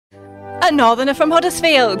A northerner from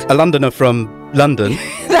Huddersfield. A Londoner from London.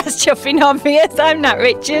 That's chuffing obvious. I'm Nat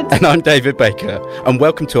Richards. And I'm David Baker. And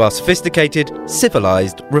welcome to our sophisticated,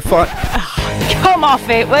 civilised, refined... Come off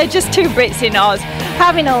it. We're just two Brits in Oz,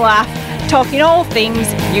 having a laugh, talking all things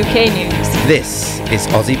UK news. This is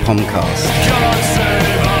Aussie Pomcast.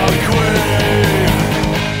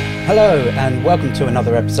 Hello and welcome to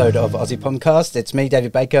another episode of Aussie Pomcast. It's me,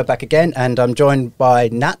 David Baker, back again, and I'm joined by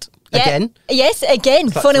Nat. Again? Yes, again.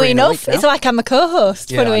 Like funnily enough, it's like I'm a co-host.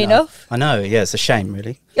 Yeah, funnily enough. I know, yeah, it's a shame,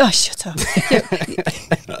 really. Oh, shut up.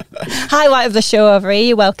 Highlight of the show over here,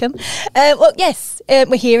 you're welcome. Well, yes,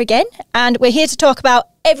 we're here again, and we're here to talk about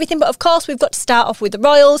everything, but of course we've got to start off with the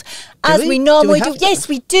Royals, as we normally do. Yes,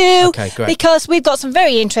 we do. Okay, great. Because we've got some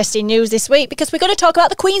very interesting news this week, because we're going to talk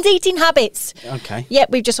about the Queen's eating habits. Okay.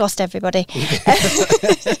 Yep, we've just lost everybody.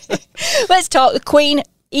 Let's talk. The Queen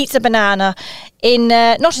eats a banana in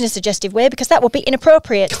not in a suggestive way, because that would be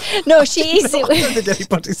inappropriate. No, she eats it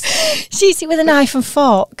with a knife and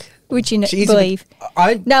fork. Would you believe?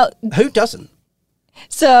 Who doesn't?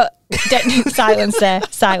 So, silence there,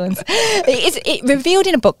 silence. It's revealed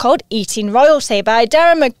in a book called Eating Royalty by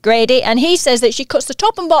Darren McGrady, and he says that she cuts the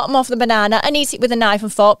top and bottom off the banana and eats it with a knife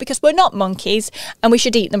and fork because we're not monkeys and we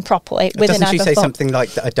should eat them properly with a knife and fork. Doesn't she say something like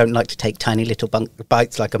that? I don't like to take tiny little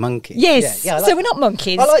bites like a monkey. Yes, yeah, so we're not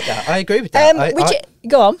monkeys. I like that. I agree with that.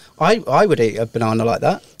 Go on. I would eat a banana like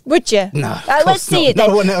that. Would you? No, let's see it then.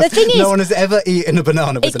 No one has ever eaten a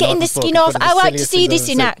banana with a knife and fork. It's getting the skin off. I like to see this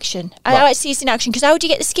in action. I like to see this in action, because how would you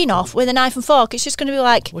get the skin off with a knife and fork? It's just going to be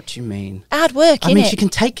like... What do you mean? Hard work, innit? I mean, she can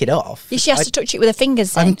take it off. Yeah, she has to touch it with her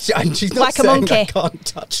fingers then. She's not like saying a monkey. I can't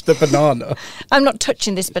touch the banana. I'm not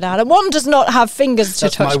touching this banana. One does not have fingers to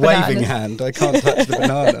touch bananas. That's my waving hand. I can't touch the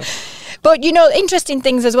banana. But, you know, interesting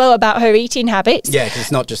things as well about her eating habits. Yeah, because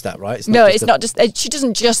it's not just that, right? It's not just... she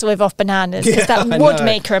doesn't just live off bananas, because that would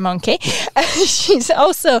make her a monkey. She's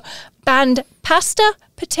also banned pasta,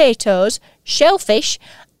 potatoes, shellfish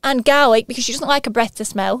and garlic, because she doesn't like her breath to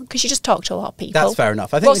smell, because she just talks to a lot of people. That's fair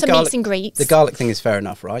enough. I think the garlic thing is fair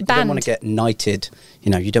enough, right? Banned. You don't want to get knighted.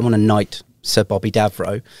 You know, you don't want to knight Sir Bobby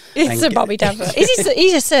Davro. It's Sir Bobby Davro.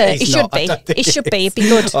 He's a sir. He should be. He should be. It'd be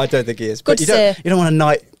good. I don't think he is. Good But you don't want to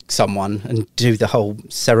knight someone and do the whole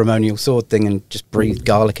ceremonial sword thing and just breathe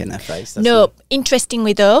garlic in their face.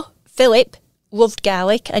 Interestingly though, Philip loved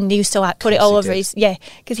garlic and used to put it all over his... Yeah,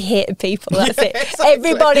 because he hated people. That's it. Exactly.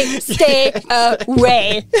 Everybody stay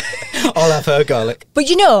away. I'll have her garlic. But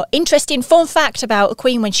you know, interesting fun fact about a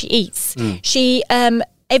queen when she eats. She...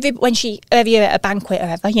 when she at a banquet or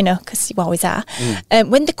ever, you know, because you always are,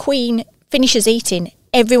 when the Queen finishes eating,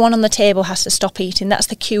 everyone on the table has to stop eating. That's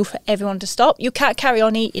the cue for everyone to stop. You can't carry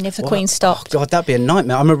on eating if the Queen stopped. Oh God, that'd be a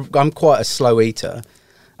nightmare. I'm quite a slow eater,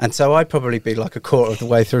 and so I'd probably be like a quarter of the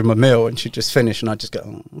way through my meal and she'd just finish and I'd just go,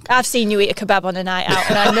 oh, okay. I've seen you eat a kebab on a night out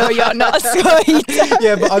and I know you're not a slow eater.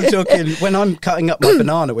 Yeah, but I'm talking, when I'm cutting up my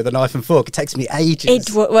banana with a knife and fork, it takes me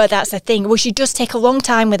ages. Well, that's the thing. Well, she does take a long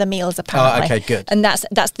time with her meals, apparently. Oh, okay, good. And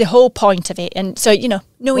that's the whole point of it. And so, you know,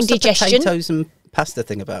 no indigestion. What's the potatoes and pasta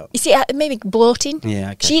thing about? You see, maybe bloating.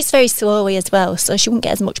 Yeah, okay. She eats very slowly as well, so she wouldn't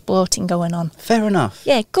get as much bloating going on. Fair enough.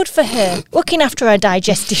 Yeah, good for her. Looking after her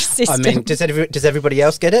digestive system. I mean, does everybody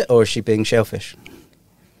else get it, or is she being shellfish?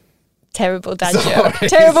 Terrible dad joke.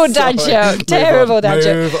 Terrible dad joke. Terrible dad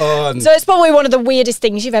joke. Move on. So it's probably one of the weirdest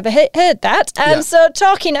things you've ever heard that. So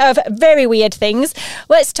talking of very weird things,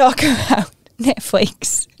 let's talk about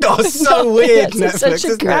Netflix. Oh, so weird, Netflix, such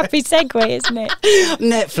a crappy segue, isn't it?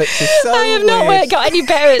 Netflix is so I have not got any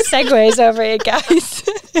better at segues over here, guys.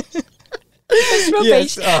 It's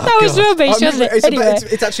rubbish. Yes. That was rubbish, wasn't it? Anyway.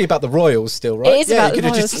 It's actually about the Royals still, right? It is about the Royals.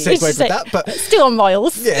 You could have just segued with that. But still on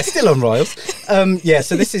Royals. Yeah, still on Royals.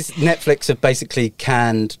 So this is Netflix have basically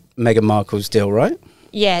canned Meghan Markle's deal, right?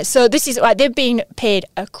 Yeah, so this is like they've been paid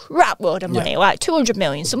a crap load of money, like 200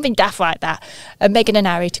 million, something daft like that, Meghan and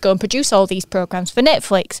Harry to go and produce all these programmes for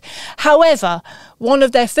Netflix. However, one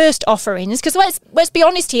of their first offerings, because let's be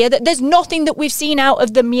honest here, that there's nothing that we've seen out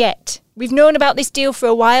of them yet. We've known about this deal for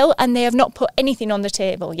a while and they have not put anything on the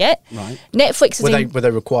table yet. Right. Netflix is were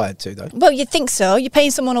they required to, though? Well, you'd think so. You're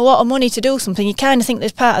paying someone a lot of money to do something. You kind of think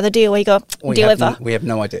there's part of the deal where you go, deliver. We have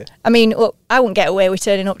no idea. I mean, look, I wouldn't get away with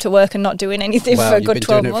turning up to work and not doing anything for a good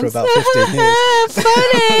 12 months. You've been doing it for about 15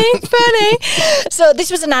 Funny, years. funny. So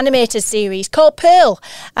this was an animated series called Pearl,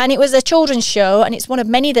 and it was a children's show, and it's one of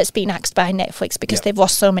many that's been axed by Netflix because they've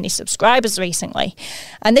lost so many subscribers recently.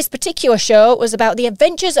 And this particular show was about the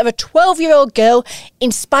adventures of a 12-year-old girl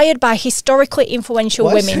inspired by historically influential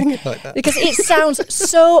women. It like that? Because it sounds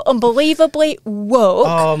so unbelievably woke.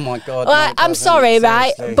 Oh my God. I'm sorry,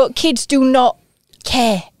 right? But kids do not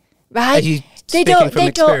care, right? speaking from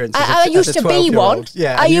experience. I used to be one.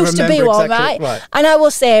 Yeah, I used to be one, exactly, right? And I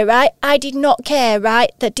will say, right, I did not care,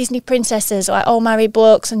 right, that Disney princesses, like all married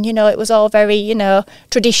blokes, and, it was all very,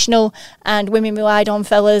 traditional, and women relied on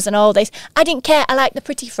fellas and all this. I didn't care. I liked the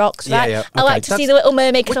pretty frocks, right? Yeah. Okay, I like to see the Little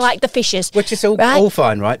Mermaid because I like the fishes. Which is all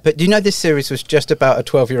fine, right? But do you know this series was just about a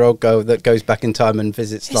 12-year-old girl that goes back in time and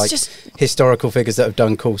visits, historical figures that have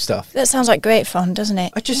done cool stuff? That sounds like great fun, doesn't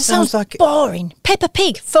it? It just sounds like... boring. Peppa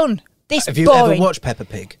Pig, fun. Have you ever watched Peppa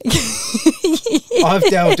Pig? I've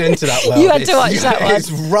delved into that world. You had to watch that one.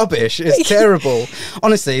 It's rubbish. It's terrible.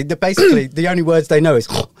 Honestly, basically the only words they know is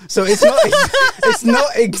so it's not. It's not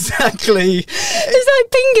exactly. It's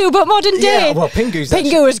like Pingu, but modern day. Yeah, well, Pingu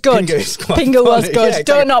was good. Pingu was good. Yeah,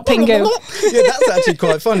 Don't knock Pingu. Yeah, that's actually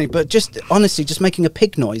quite funny. But just honestly, just making a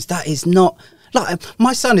pig noise, that is not. Like,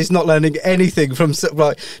 my son is not learning anything from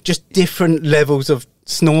just different levels of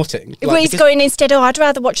snorting. Well, he's going instead, I'd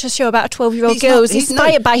rather watch a show about a 12-year-old girl who's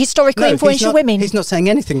inspired by historically influential women. He's not saying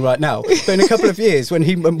anything right now. But in a couple of years, when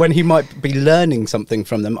he might be learning something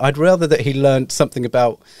from them, I'd rather that he learned something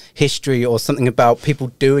about history or something about people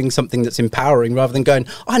doing something that's empowering, rather than going,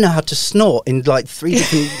 I know how to snort in 3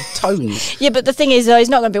 different tones. Yeah, but the thing is, though, he's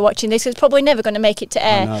not going to be watching this. It's probably never going to make it to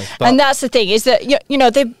air. I know, and that's the thing, is that,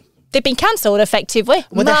 they've been cancelled, effectively.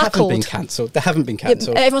 Well, they haven't been cancelled. Yeah,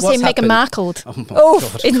 everyone's saying Meghan markled. Oh, my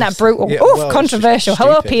God. Isn't that brutal? Yeah, Controversial.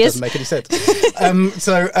 Hello, Piers. Doesn't make any sense.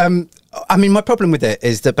 My problem with it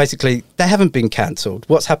is that basically they haven't been cancelled.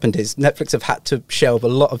 What's happened is Netflix have had to shelve a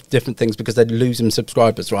lot of different things because they'd lose them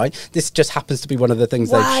subscribers, right? This just happens to be one of the things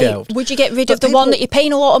they've shelved. Would you get rid of the one that you're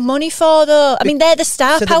paying a lot of money for, though? I mean, they're the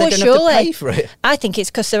star power, surely. Have to pay for it. I think it's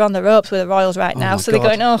because they're on the ropes with the Royals right now, so they're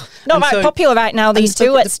going, not popular right now, these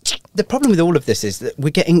two. The problem with all of this is that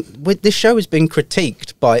this show is being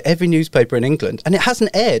critiqued by every newspaper in England, and it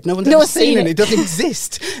hasn't aired. No one's ever seen it. It doesn't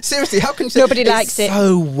exist. Seriously, how can you say nobody likes it? It's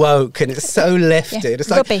so woke and it's so lefted. Yeah, it's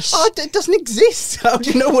rubbish. It doesn't exist. How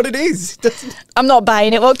do you know what it is? I'm not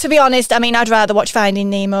buying it. Well, to be honest, I mean, I'd rather watch Finding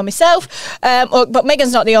Nemo myself. But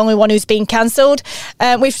Megan's not the only one who's been cancelled.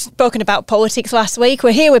 We've spoken about politics last week.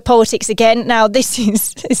 We're here with politics again. Now, this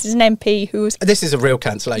is an MP who's... This is a real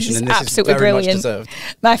cancellation, and this absolutely is very brilliant. much deserved.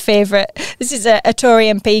 My favourite. This is a Tory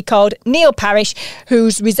MP called Neil Parish,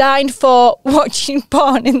 who's resigned for watching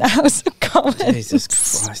porn in the House of Commons. Jesus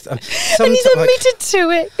Christ. And he's admitted to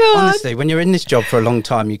it. Go honestly, when you're in this job for a long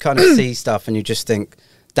time, you kind of see stuff and you just think,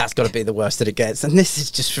 that's got to be the worst that it gets. And this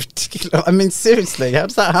is just ridiculous. I mean, seriously, how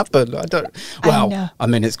does that happen?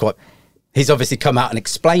 It's quite... He's obviously come out and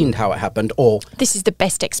explained how it happened, or... This is the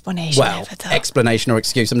best explanation ever, though. Explanation or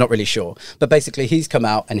excuse, I'm not really sure. But basically, he's come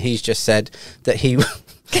out and he's just said that he...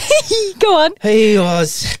 Go on. He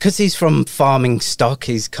was... Because he's from farming stock,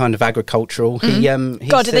 he's kind of agricultural.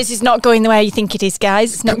 Mm-hmm. This is not going the way you think it is,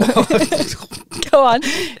 guys. It's not... Go on.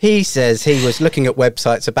 He says he was looking at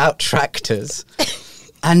websites about tractors,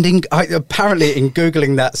 and apparently in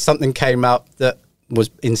Googling that, something came out that was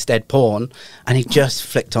instead porn, and he just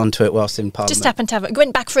flicked onto it whilst in Parliament. Just happened to have it.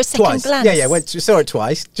 Went back for a second glance. Yeah, saw it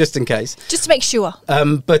twice, just in case. Just to make sure. I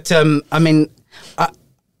don't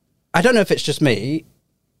know if it's just me,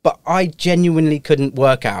 but I genuinely couldn't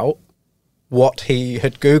work out what he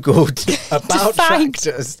had Googled about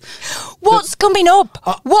tractors. What's coming up?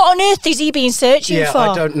 What on earth is he been searching for?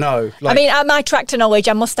 I don't know. My tractor knowledge,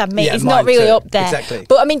 I must admit, is not really up there. Exactly.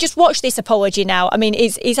 But, just watch this apology now.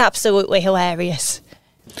 It's absolutely hilarious.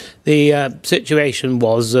 The situation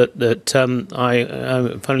was that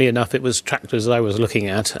funnily enough, it was tractors I was looking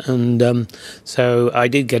at. And so I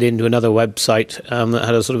did get into another website that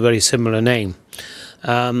had a sort of very similar name.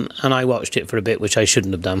 And I watched it for a bit, which I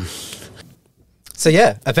shouldn't have done. So,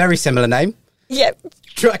 yeah, a very similar name. Yeah.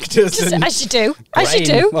 Tractors. As you do. As you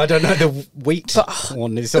do. I don't know, the wheat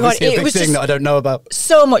one is obviously a big thing that I don't know about.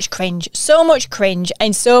 So much cringe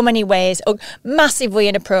in so many ways. Massively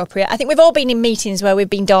inappropriate. I think we've all been in meetings where we've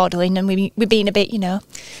been dawdling and we've been a bit,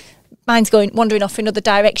 mine's wandering off in other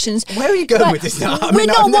directions. Where are you going with this now? We're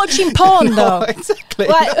not watching porn, though. Exactly.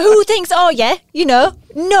 Who thinks,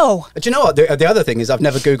 no. Do you know what? The other thing is I've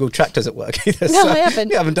never Googled tractors at work either. No, I haven't.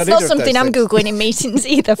 You haven't done it's not something I'm Googling in meetings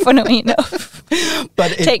either, funnily enough.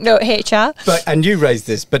 Take note, HR. And you raised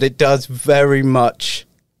this, but it does very much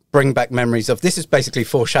bring back memories of... This is basically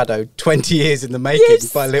foreshadowed 20 years in the making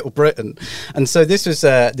by Little Britain. And so this was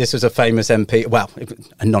a famous MP,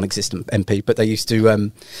 a non-existent MP, but they used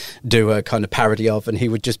to do a kind of parody of, and he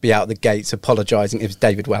would just be out the gates apologising. It was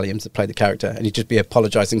David Walliams that played the character, and he'd just be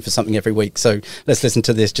apologising for something every week. So let's listen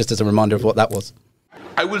to this just as a reminder of what that was.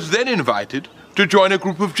 I was then invited to join a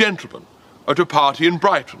group of gentlemen at a party in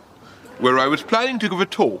Brighton, where I was planning to give a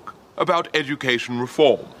talk about education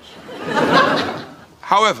reforms.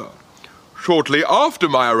 However, shortly after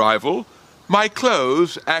my arrival, my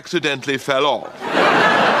clothes accidentally fell off.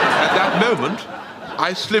 At that moment,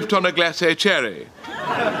 I slipped on a glacé cherry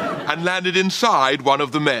and landed inside one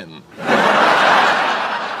of the men.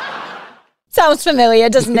 Sounds familiar,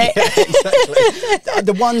 doesn't it? Yeah, exactly.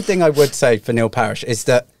 The one thing I would say for Neil Parish is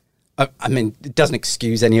that, I mean, it doesn't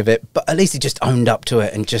excuse any of it, but at least he just owned up to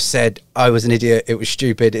it and just said, I was an idiot, it was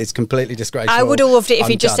stupid, it's completely disgraceful. I would have loved it if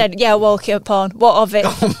he just said, yeah, walking up porn. What of it?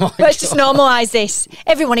 Oh Let's just normalise this.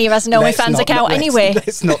 Everyone here has an OnlyFans account anyway.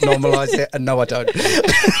 Let's not normalise it, and no, I don't.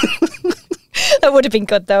 That would have been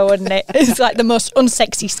good though, wouldn't it? It's like the most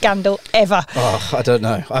unsexy scandal ever. Oh, I don't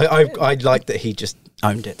know. I like that he just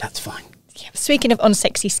owned it, that's fine. Speaking of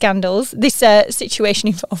unsexy scandals, this situation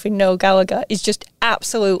involving Noel Gallagher is just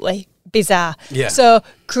absolutely bizarre. Yeah. So,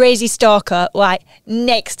 crazy stalker, like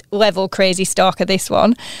next level crazy stalker, this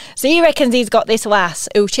one. So he reckons he's got this lass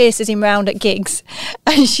who chases him round at gigs,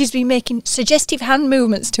 and she's been making suggestive hand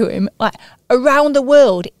movements to him, like around the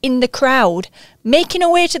world in the crowd, making her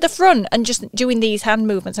way to the front and just doing these hand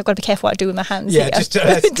movements. I've got to be careful what I do with my hands. Yeah, here. just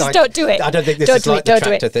Just don't do it. I don't think this Don't is do like it, the don't do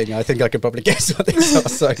tractor it. thing. I think I could probably guess what these are.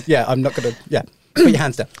 So, yeah, I'm not going to, put your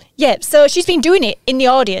hands down. Yeah, so she's been doing it in the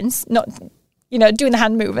audience, not, doing the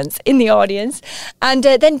hand movements in the audience, and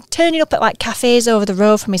then turning up at like cafes over the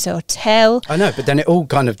road from his hotel. I know, but then it all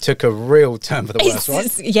kind of took a real turn for the worse,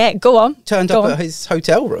 right? Yeah, go on. Turned up at his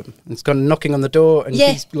hotel room and's gone knocking on the door, and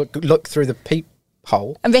he's looked through the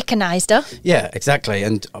peephole And recognised her. Yeah, exactly.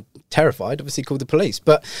 And I'm terrified, obviously called the police.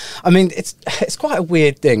 But I mean, it's quite a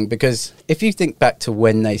weird thing, because if you think back to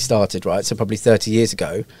when they started, right, so probably 30 years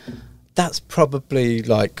ago, that's probably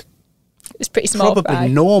like, it's pretty small. Probably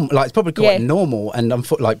normal. Like, it's probably quite normal, and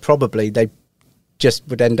probably they just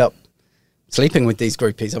would end up sleeping with these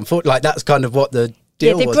groupies. Like, that's kind of what the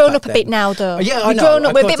deal was. They've grown up then. a bit now, though. Yeah, I We've know. grown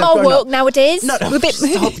up. We're a bit more woke nowadays. No, We're a bit.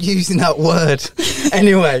 Stop using that word.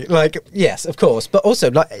 Anyway, like, yes, of course, but also,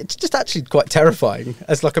 like, it's just actually quite terrifying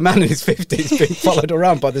as like a man in his 50s being followed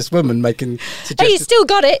around by this woman making suggestions. Hey, you still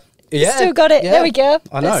got it. Yeah, still got it. yeah, There we go.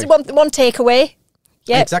 I know. That's one takeaway.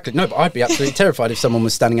 Yeah, exactly. No, but I'd be absolutely terrified if someone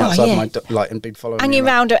was standing outside my and being following hanging me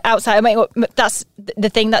around outside. I mean, that's the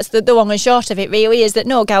thing. That's the long and short of it. Really, is that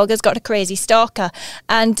Noel Gallagher's got a crazy stalker,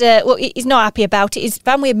 and he's not happy about it. His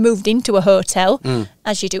family have moved into a hotel,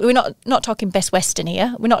 as you do. We're not talking Best Western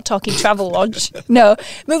here. We're not talking Travel Lodge. No,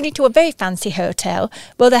 moved into a very fancy hotel.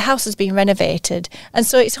 Well, their house has been renovated, and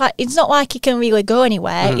so it's not like he can really go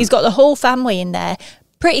anywhere. He's got the whole family in there.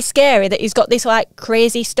 Pretty scary that he's got this like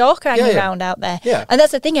crazy stalker hanging around out there. Yeah. And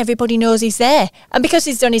that's the thing, everybody knows he's there. And because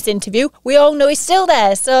he's done his interview, we all know he's still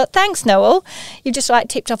there. So thanks, Noel. You've just like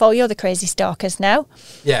tipped off all your other crazy stalkers now.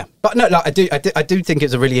 Yeah. But no, like, I do think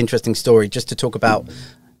it's a really interesting story just to talk about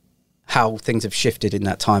how things have shifted in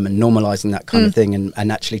that time and normalising that kind of thing,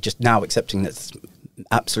 and actually just now accepting that's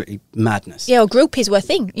absolutely madness. Yeah, well, groupies were a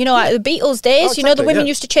thing. Like the Beatles days, the women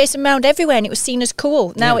used to chase them around everywhere and it was seen as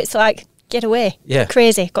cool. Now it's like, get away. Yeah.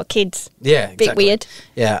 Crazy. Got kids. Yeah, exactly. Bit weird.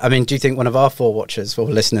 Yeah, I mean, do you think one of our 4 watchers or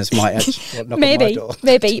listeners might actually knock on my door?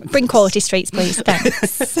 Maybe. Bring Quality Streets, please.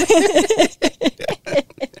 Thanks.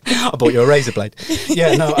 I bought you a razor blade.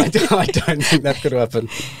 Yeah, no, I don't think that's going to happen.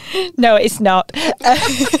 No, it's not.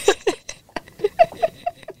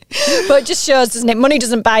 But it just shows, doesn't it? Money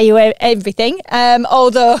doesn't buy you everything.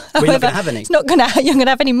 Although, We're not however, gonna have any. you're not going to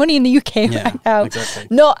have any money in the UK right now. Exactly.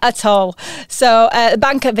 Not at all. So, the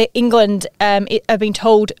Bank of England have been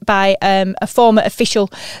told by a former official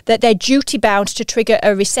that they're duty bound to trigger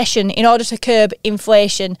a recession in order to curb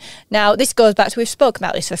inflation. Now, this goes back to, we've spoken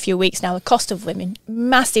about this for a few weeks now, the cost of living,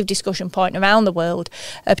 massive discussion point around the world,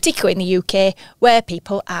 particularly in the UK, where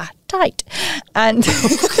people are tight. And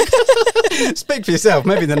speak for yourself.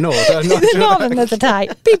 Maybe in the north. I'm not the sure. Northerners are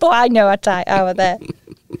tight. People I know are tight over there.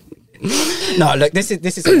 No, look, this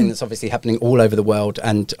is something that's obviously happening all over the world,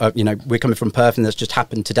 and we're coming from Perth, and that's just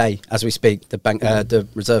happened today as we speak. The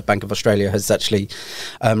Reserve Bank of Australia has actually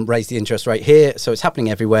raised the interest rate here, so it's happening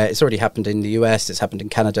everywhere. It's already happened in the US. It's happened in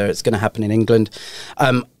Canada. It's going to happen in England.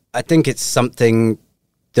 I think it's something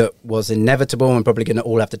that was inevitable and probably going to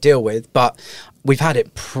all have to deal with, but we've had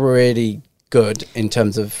it pretty good in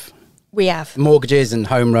terms of We have. Mortgages and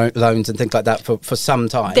home loans and things like that for some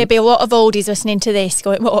time. There'd be a lot of oldies listening to this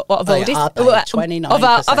going, what of oldies? I paid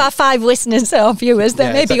 29%. Of our 5 listeners or viewers,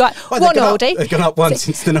 there may be like one oldie. They've gone up once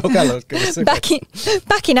since the Norgallo.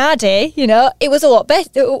 Back in our day, you know, it was a lot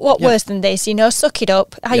worse than this, you know, suck it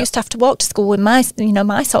up. I used to have to walk to school with my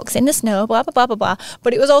socks in the snow, blah, blah, blah, blah, blah.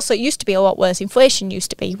 But it used to be a lot worse. Inflation used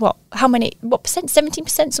to be, what percent?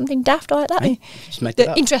 17%, something daft like that? Just made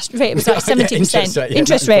The interest rate was like 17%.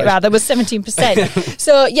 interest rate rather was 17%.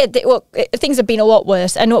 So yeah, things have been a lot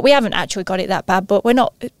worse, and we haven't actually got it that bad. But we are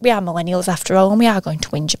millennials after all, and we are going to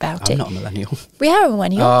whinge about it. I'm not a millennial. We are a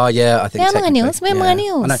millennial. Oh yeah, I think we are millennials. We're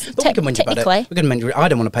millennials. I know. But we can whinge about it. We can whinge. I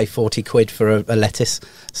don't want to pay 40 quid for a lettuce,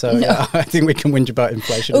 so no. I think we can whinge about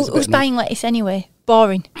inflation. Who's buying lettuce anyway?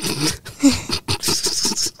 Boring.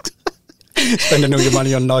 Spending all your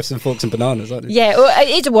money on knives and forks and bananas, aren't you? Yeah, well, it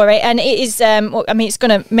is a worry, and it is. I mean, it's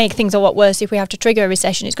going to make things a lot worse if we have to trigger a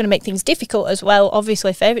recession. It's going to make things difficult as well.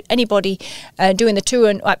 Obviously, for anybody doing the tour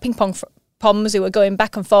and like ping pong Poms who are going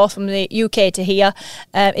back and forth from the UK to here,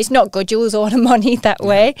 it's not good. You lose a lot of money that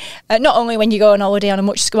way. Not only when you go on holiday on a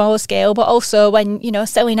much smaller scale, but also when, you know,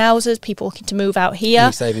 selling houses, people looking to move out here.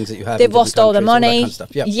 Any savings that you have, they've lost all the money. All that kind of stuff.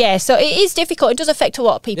 Yeah, so it is difficult. It does affect a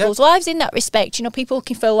lot of people's lives in that respect. You know, people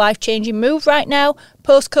looking for a life-changing move right now,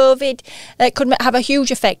 post-COVID. It could have a huge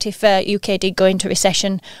effect if UK did go into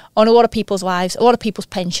recession on a lot of people's lives, a lot of people's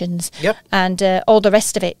pensions, and all the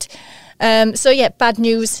rest of it. So yeah, bad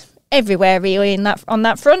news everywhere really on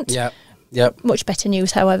that front. Yep. Much better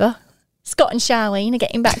news, however. Scott and Charlene are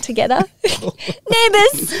getting back together.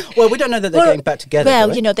 Neighbours. Well, we don't know that they're getting back together.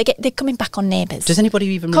 Well, you know, they're coming back on Neighbours. Does anybody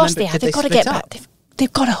even remember? Of course they are. They've got to get back.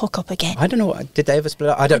 They've got to hook up again. I don't know. Did they ever split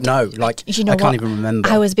up? I don't know. Like, you know, I can't even remember.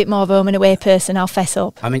 I was a bit more of a home and away person. I'll fess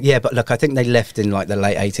up. I mean, yeah, but look, I think they left in like the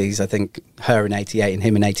late 80s. I think her in 88 and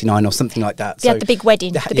him in 89 or something like that. They had the big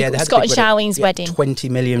wedding. Scott and Charlene's wedding. 20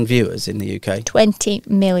 million viewers in the UK. 20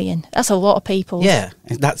 million. That's a lot of people. Yeah,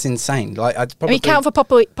 that's insane. Like, I mean, count for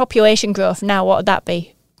population growth now. What would that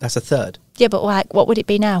be? That's a third. Yeah, but like, what would it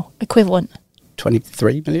be now? Equivalent.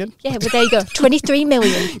 23 million? Yeah, well, there you go. 23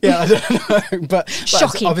 million. Yeah, I don't know. But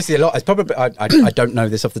shocking. Obviously a lot. It's probably, I don't know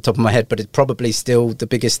this off the top of my head, but it's probably still the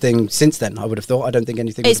biggest thing since then, I would have thought. I don't think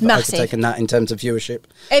anything would have overtaken that in terms of viewership.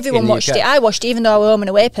 Everyone watched it. I watched it, even though I was a home and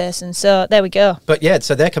away person. So there we go. But yeah,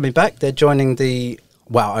 so they're coming back. They're joining the...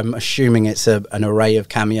 Wow, I'm assuming it's an array of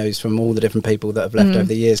cameos from all the different people that have left over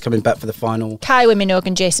the years coming back for the final. Kylie Minogue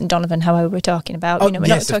and Jason Donovan, however we're talking about. Oh, you know, we're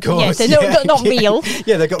yes, not talking, of course. They're not real.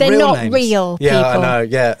 Yeah, they've got they're real not names. Real people. Yeah, I know,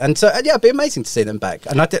 yeah. And so, yeah, it'd be amazing to see them back.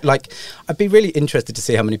 And I'd be really interested to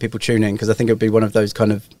see how many people tune in, because I think it would be one of those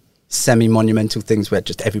kind of semi-monumental things where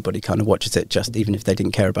just everybody kind of watches it, just even if they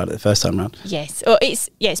didn't care about it the first time around. Yes,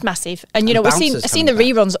 it's massive. And you know, I've seen the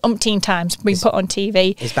reruns umpteen times being put on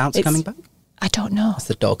TV. Is Bouncer coming back? I don't know. That's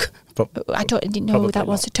the dog. I didn't know who that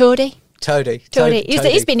was. Toadie. Toadie.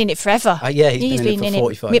 He's been in it forever. Yeah, he's been in it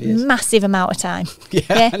for 45 years. Massive amount of time. Yeah,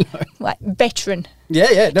 I know. Like veteran.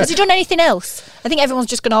 Yeah. No. Has he done anything else? I think everyone's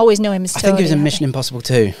just going to always know him as Toadie. I think he was in Mission Impossible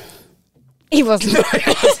too. He wasn't.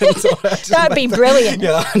 That'd be brilliant.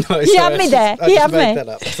 Yeah, I know. He had me there. He had me. That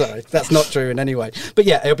up. Sorry, that's not true in any way. But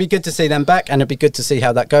yeah, it'll be good to see them back, and it'll be good to see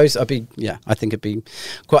how that goes. I think it'd be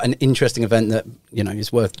quite an interesting event that, you know,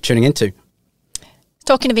 is worth tuning into.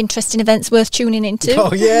 Talking of interesting events worth tuning into.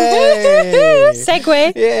 Oh, yay!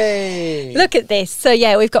 Segue. Yay! Look at this. So,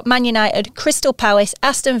 yeah, we've got Man United, Crystal Palace,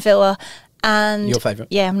 Aston Villa, and... Your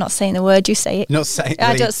favourite? Yeah, I'm not saying the word. You say it. Not saying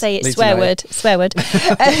I don't say it. Swear word.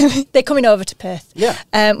 They're coming over to Perth. Yeah.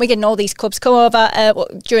 We're getting all these clubs come over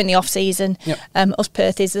during the off-season. Yep. Us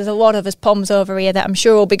Perthies. There's a lot of us Poms over here that I'm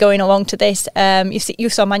sure will be going along to this. You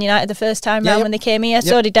saw Man United the first time round when they came here. Yep.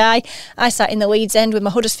 So did I. I sat in the Leeds end with my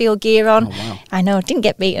Huddersfield gear on. Oh, wow. I know, didn't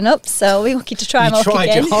get beaten up, so we're lucky to try my luck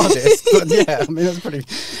again. You tried your hardest, but yeah, I mean, that's pretty...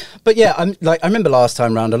 But yeah, I remember last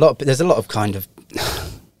time round, there's a lot of kind of...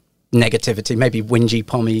 negativity, maybe whingy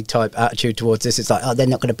pommy type attitude towards this. It's like, oh, they're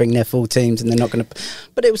not going to bring their full teams and they're not going to,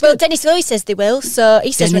 but it was good. Dennis Lilly says they will, so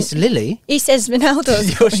he says Dennis Lilly? He says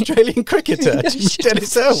Ronaldo's the Australian cricketer.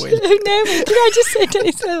 Dennis Irwin. No, did I just say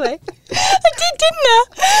Dennis Lilly? I did, didn't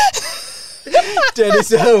I?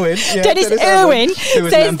 Dennis Irwin. Yeah, Dennis Irwin who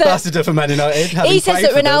was an ambassador for Man United. He says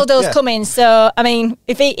that Ronaldo's coming, so I mean,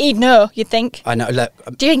 if he'd know, you'd think. I know. Look,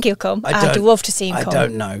 do you think he'll come? I'd love to see him come. I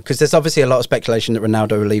don't know, because there's obviously a lot of speculation that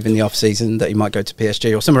Ronaldo will leave in the off season, that he might go to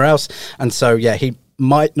PSG or somewhere else, and so yeah, he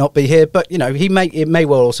might not be here, but it may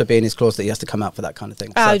well also be in his clause that he has to come out for that kind of thing.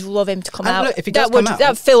 So, I'd love him to come out. Look, if he does come out, that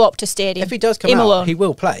would fill up to stadium. If he does come out, alone. he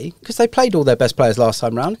will play, because they played all their best players last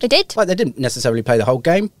time round. They did. Like, they didn't necessarily play the whole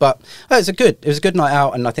game, but it was a good night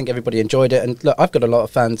out, and I think everybody enjoyed it. And look, I've got a lot of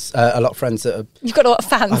fans, a lot of friends that are. You've got a lot of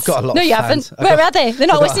fans. I've got a lot. No, of you fans. haven't. Where are they? They're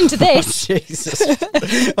not listening to this. Oh, Jesus,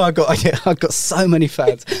 I've got so many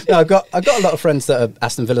fans. No, I've got a lot of friends that are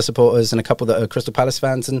Aston Villa supporters and a couple that are Crystal Palace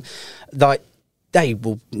fans, and like, they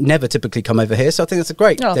will never typically come over here, so I think it's a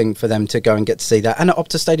great thing for them to go and get to see that, and at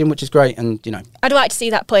Optus Stadium, which is great. And I'd like to see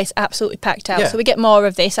that place absolutely packed out, so we get more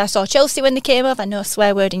of this. I saw Chelsea when they came over. I know a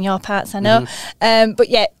swear word in your parts, I know, but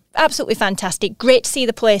yeah, absolutely fantastic. Great to see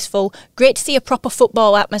the place full. Great to see a proper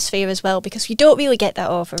football atmosphere as well, because you don't really get that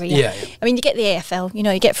over here. Yeah. I mean, you get the AFL,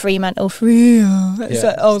 you get Fremantle, That's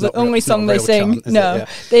the only song they sing. They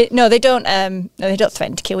don't. They don't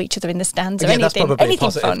threaten to kill each other in the stands or anything. That's probably anything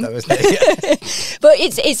positive, fun. though, isn't it? But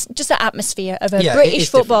it's just that atmosphere of a British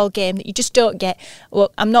football game that you just don't get.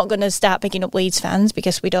 Well, I'm not going to start picking up Leeds fans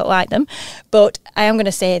because we don't like them, but I am going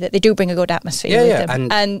to say that they do bring a good atmosphere with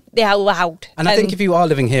them, and they are loud. And I think if you are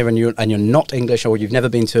living here and you're not English, or you've never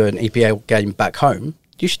been to an EPL game back home,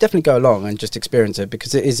 you should definitely go along and just experience it,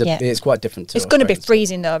 because it's quite different. It's going to be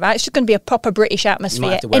freezing though, right? It's just going to be a proper British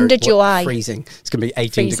atmosphere. End of July. Freezing. It's going to be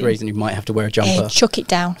 18 degrees and you might have to wear a jumper. Chuck it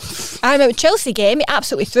down. I remember Chelsea game, it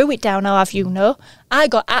absolutely threw it down, I'll have you know. I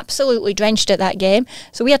got absolutely drenched at that game,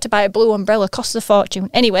 so we had to buy a blue umbrella, cost a fortune.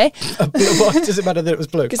 Anyway. What does it matter that it was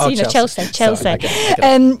blue? Because, Chelsea. Sorry,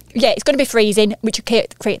 it's going to be freezing, which will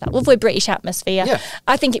create that lovely British atmosphere. Yeah.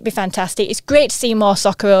 I think it'd be fantastic. It's great to see more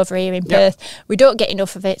soccer over here in Perth. We don't get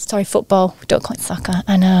enough of it. Sorry, football. We don't call it soccer.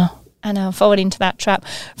 I know, falling into that trap.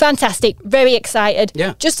 Fantastic. Very excited.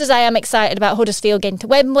 Yeah. Just as I am excited about Huddersfield getting to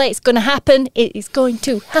Wembley. It's going to happen. It is going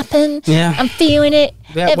to happen. Yeah. I'm feeling it.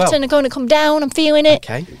 Yeah, Everton are going to come down. I'm feeling it.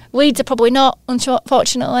 Okay. Leeds are probably not,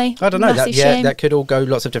 unfortunately. I don't know. Shame. That could all go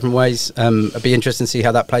lots of different ways. It'd be interesting to see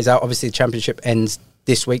how that plays out. Obviously, the Championship ends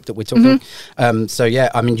this week that we're talking. So, yeah,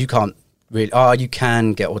 I mean, you can't really... you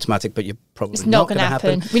can get automatic, but you're probably it's not going to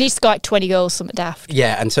happen. We need to score like 20 goals, something daft.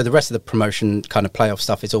 Yeah, and so the rest of the promotion kind of playoff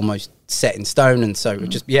stuff is almost set in stone, and so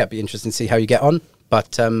it'd be interesting to see how you get on.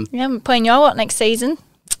 But I'm playing your what next season?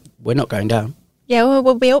 We're not going down. Yeah,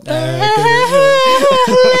 we'll be up there.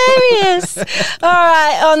 Hilarious. All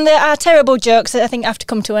right, on our terrible jokes, I think have to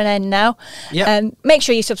come to an end now. Yep. Make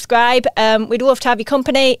sure you subscribe. We'd love to have your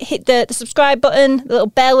company. Hit the subscribe button, the little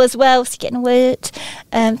bell as well, so you get an alert.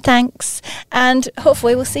 Thanks. And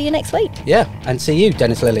hopefully we'll see you next week. Yeah, and see you,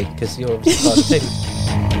 Dennis Lilly, because you're part of the team.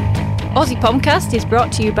 Aussie Podcast is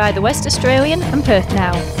brought to you by The West Australian and Perth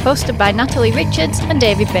Now, hosted by Natalie Richards and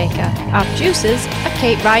David Baker. Our producers are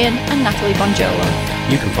Kate Ryan and Natalie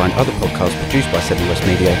Bonjolo. You can find other podcasts produced by 7 West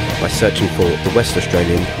Media by searching for The West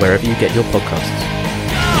Australian wherever you get your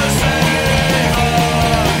podcasts.